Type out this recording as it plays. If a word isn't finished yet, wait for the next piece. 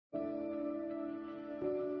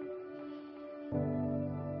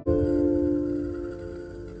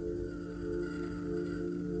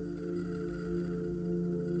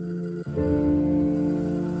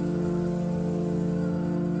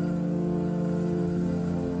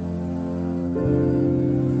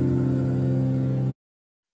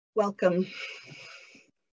Welcome.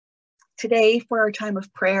 Today, for our time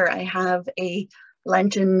of prayer, I have a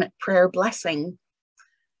Lenten prayer blessing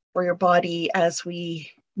for your body as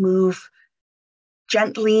we move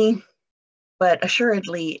gently but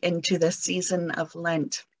assuredly into this season of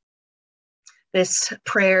Lent. This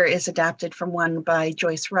prayer is adapted from one by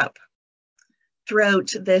Joyce Rupp.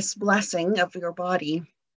 Throughout this blessing of your body,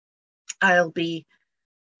 I'll be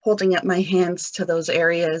holding up my hands to those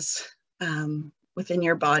areas within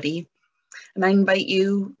your body. And I invite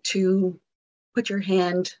you to put your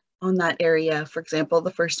hand on that area. For example,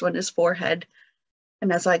 the first one is forehead.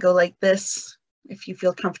 And as I go like this, if you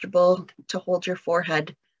feel comfortable to hold your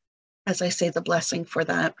forehead as I say the blessing for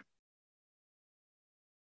that.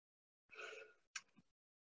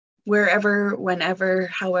 Wherever, whenever,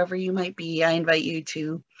 however you might be, I invite you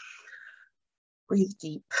to breathe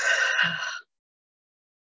deep.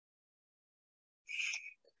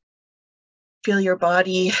 Feel your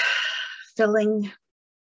body filling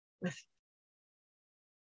with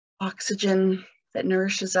oxygen that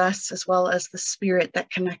nourishes us, as well as the spirit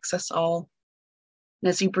that connects us all. And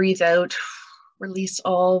as you breathe out, release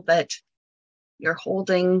all that you're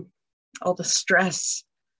holding, all the stress,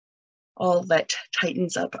 all that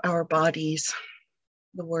tightens up our bodies,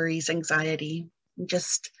 the worries, anxiety. And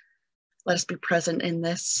just let us be present in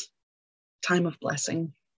this time of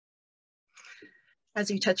blessing. As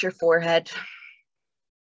you touch your forehead,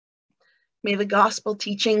 may the gospel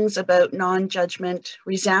teachings about non-judgment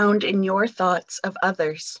resound in your thoughts of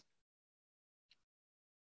others.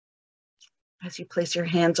 As you place your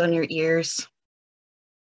hands on your ears,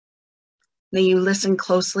 may you listen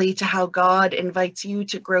closely to how God invites you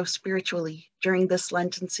to grow spiritually during this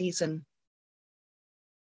Lenten season.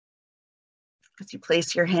 As you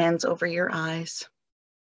place your hands over your eyes,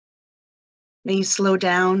 may you slow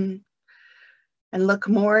down and look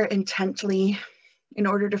more intently in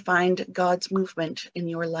order to find God's movement in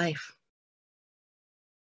your life.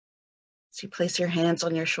 As you place your hands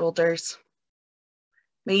on your shoulders,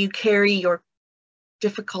 may you carry your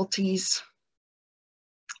difficulties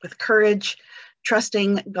with courage,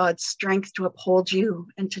 trusting God's strength to uphold you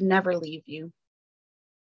and to never leave you.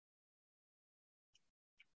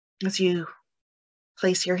 As you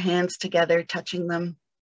place your hands together, touching them,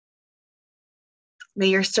 may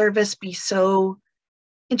your service be so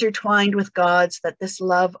intertwined with God's that this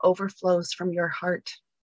love overflows from your heart.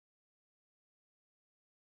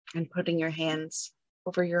 And putting your hands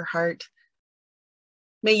over your heart,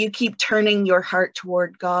 may you keep turning your heart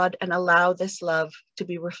toward God and allow this love to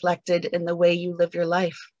be reflected in the way you live your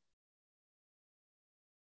life.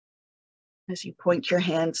 As you point your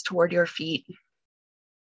hands toward your feet,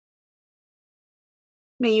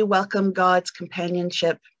 may you welcome God's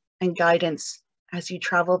companionship and guidance as you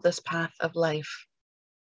travel this path of life.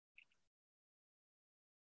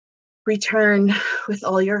 Return with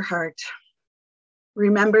all your heart.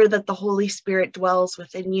 Remember that the Holy Spirit dwells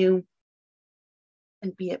within you,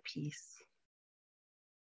 and be at peace.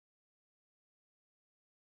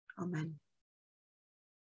 Amen.